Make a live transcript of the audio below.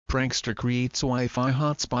Prankster creates Wi-Fi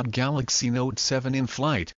hotspot Galaxy Note 7 in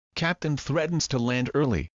flight, captain threatens to land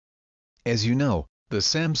early. As you know, the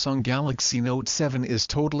Samsung Galaxy Note 7 is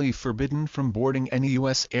totally forbidden from boarding any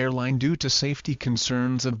U.S. airline due to safety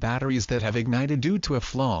concerns of batteries that have ignited due to a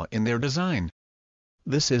flaw in their design.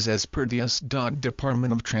 This is as per the U.S.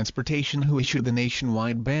 Department of Transportation, who issued the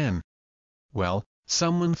nationwide ban. Well,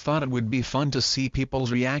 someone thought it would be fun to see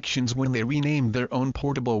people's reactions when they renamed their own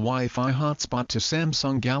portable Wi-Fi hotspot to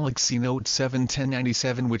Samsung Galaxy Note 7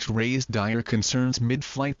 1097, which raised dire concerns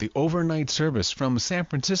mid-flight. The overnight service from San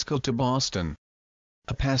Francisco to Boston.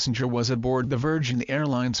 A passenger was aboard the Virgin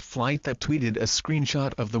Airlines flight that tweeted a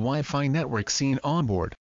screenshot of the Wi-Fi network seen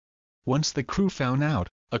onboard. Once the crew found out,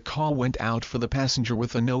 a call went out for the passenger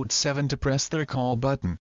with a Note 7 to press their call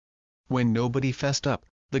button. When nobody fessed up,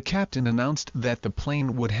 the captain announced that the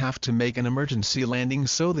plane would have to make an emergency landing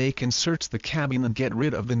so they can search the cabin and get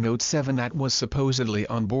rid of the Note 7 that was supposedly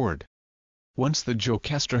on board. Once the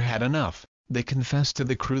jokester had enough, they confessed to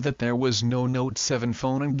the crew that there was no Note 7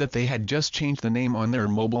 phone and that they had just changed the name on their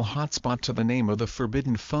mobile hotspot to the name of the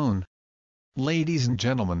forbidden phone. Ladies and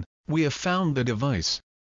gentlemen, we have found the device.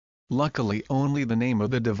 Luckily, only the name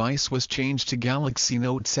of the device was changed to Galaxy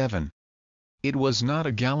Note 7. It was not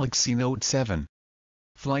a Galaxy Note 7.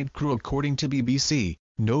 Flight crew. According to BBC,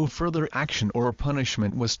 no further action or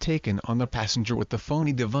punishment was taken on the passenger with the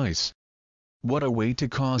phony device. What a way to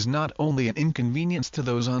cause not only an inconvenience to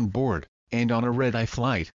those on board, and on a red-eye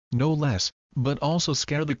flight, no less, but also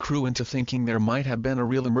scare the crew into thinking there might have been a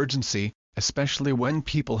real emergency, especially when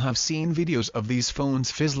people have seen videos of these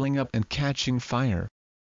phones fizzling up and catching fire.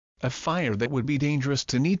 A fire that would be dangerous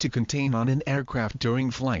to need to contain on an aircraft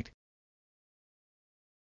during flight.